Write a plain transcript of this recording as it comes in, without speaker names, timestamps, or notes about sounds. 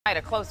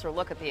A closer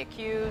look at the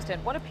accused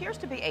and what appears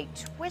to be a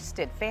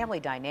twisted family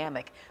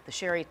dynamic. The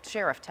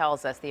sheriff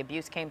tells us the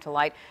abuse came to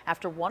light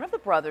after one of the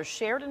brothers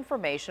shared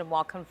information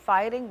while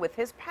confiding with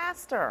his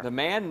pastor. The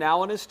man,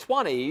 now in his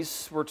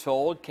 20s, we're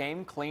told,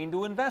 came clean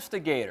to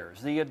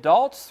investigators. The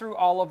adults through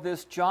all of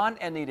this, John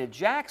and Anita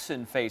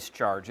Jackson, face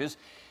charges.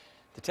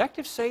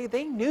 Detectives say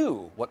they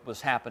knew what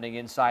was happening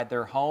inside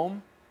their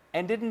home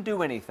and didn't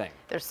do anything.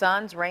 Their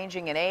sons,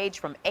 ranging in age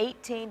from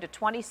 18 to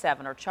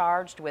 27, are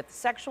charged with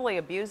sexually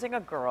abusing a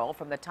girl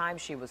from the time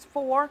she was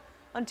 4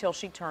 until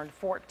she turned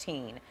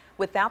 14.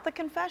 Without the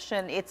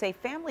confession, it's a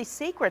family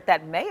secret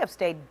that may have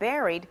stayed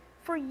buried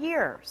for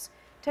years.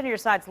 10 on Your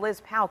Side's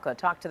Liz Palka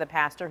talked to the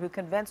pastor who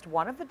convinced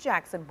one of the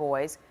Jackson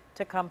boys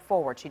to come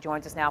forward. She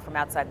joins us now from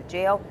outside the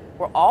jail,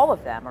 where all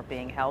of them are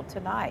being held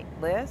tonight.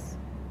 Liz?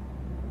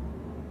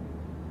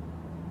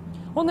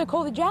 Well,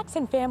 Nicole, the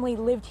Jackson family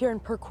lived here in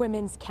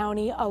Perquimans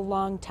County a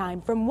long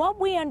time. From what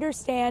we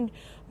understand,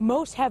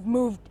 most have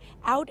moved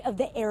out of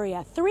the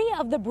area. 3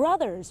 of the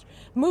brothers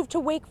moved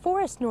to Wake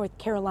Forest, North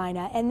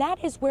Carolina, and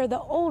that is where the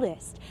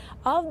oldest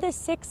of the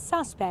 6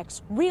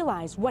 suspects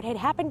realized what had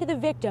happened to the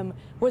victim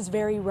was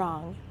very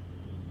wrong.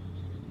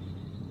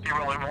 He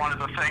really wanted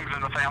the things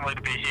in the family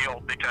to be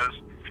healed because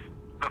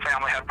the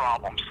family had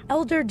problems.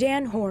 Elder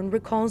Dan Horn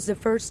recalls the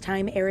first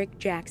time Eric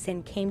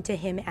Jackson came to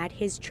him at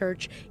his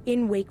church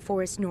in Wake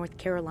Forest, North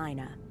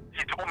Carolina.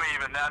 He told me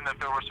even then that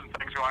there were some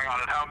things going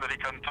on at home that he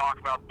couldn't talk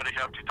about, but he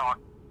hoped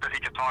that he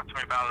could talk to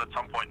me about it at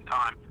some point in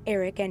time.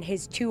 Eric and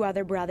his 2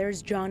 other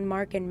brothers, John,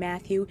 Mark, and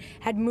Matthew,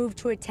 had moved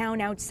to a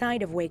town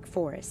outside of Wake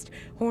Forest.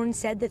 Horn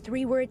said the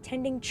 3 were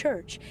attending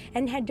church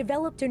and had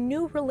developed a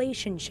new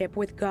relationship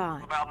with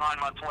God. About 9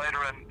 months later,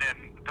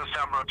 in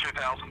December of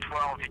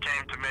 2012, he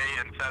came to me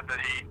and said that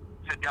he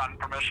had gotten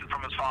permission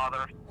from his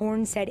father.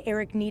 Horn said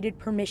Eric needed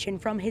permission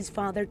from his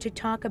father to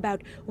talk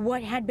about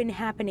what had been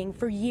happening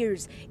for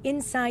years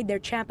inside their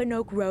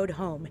Chappanoke Road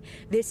home.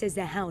 This is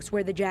the house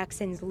where the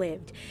Jacksons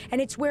lived,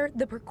 and it's where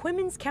the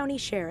Perquimans County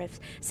Sheriff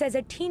says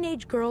a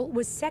teenage girl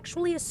was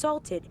sexually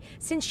assaulted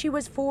since she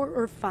was 4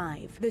 or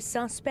 5. The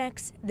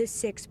suspects, the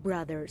 6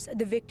 brothers.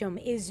 The victim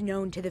is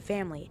known to the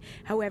family.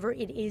 However,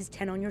 it is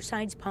 10 on Your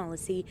Side's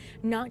policy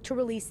not to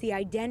release the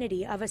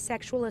identity of a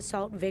sexual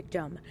assault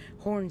victim.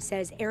 Horn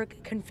says Eric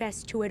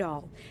confessed to it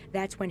all.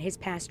 That's when his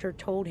pastor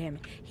told him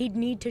he'd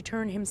need to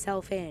turn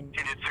himself in.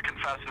 He needs to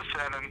confess his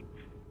sin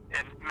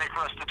and make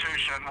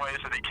restitution in ways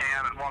that he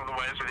can, and one of the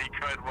ways that he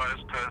could was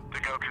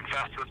to go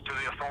confess this to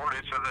the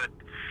authorities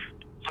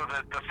so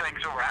that the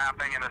things that were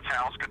happening in his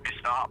house could be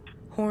stopped.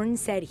 Horn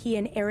said he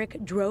and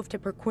Eric drove to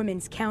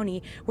Perquimans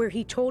County, where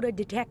he told a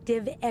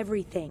detective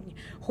everything.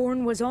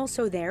 Horn was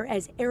also there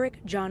as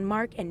Eric, John,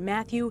 Mark, and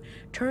Matthew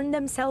turned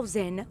themselves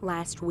in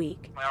last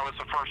week. I was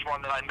the first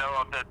one that I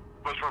know of that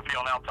was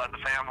revealed outside the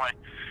family,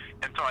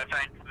 and so I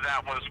think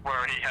that was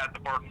where he had the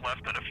burden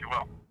lifted, if you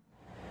will.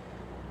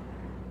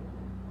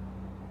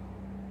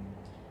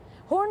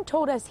 Horn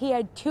told us he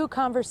had 2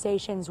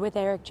 conversations with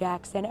Eric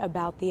Jackson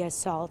about the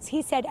assaults.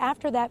 He said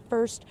after that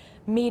first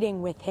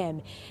meeting with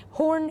him,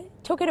 Horn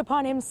took it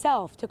upon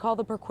himself to call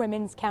the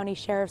Perquimans County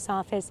Sheriff's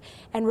Office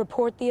and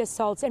report the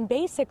assaults and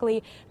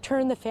basically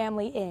turn the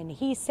family in.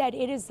 He said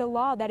it is the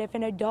law that if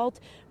an adult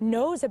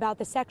knows about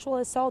the sexual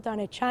assault on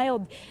a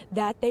child,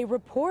 that they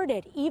report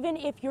it, even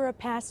if you're a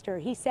pastor.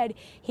 He said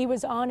he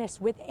was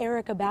honest with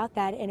Eric about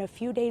that, and a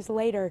few days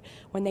later,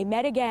 when they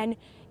met again,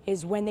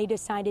 is when they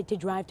decided to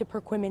drive to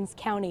Perquimans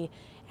County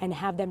and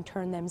have them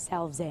turn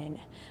themselves in.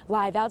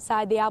 Live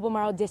outside the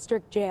Albemarle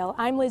District Jail,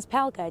 I'm Liz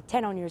Palka,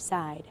 10 on Your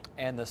Side.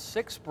 And the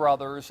 6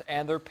 brothers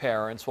and their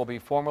parents will be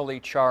formally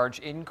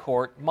charged in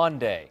court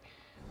Monday.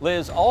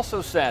 Liz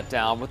also sat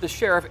down with the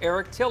sheriff,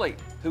 Eric Tilley,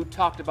 who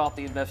talked about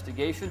the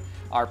investigation.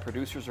 Our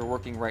producers are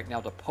working right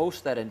now to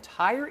post that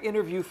entire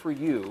interview for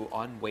you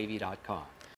on wavy.com.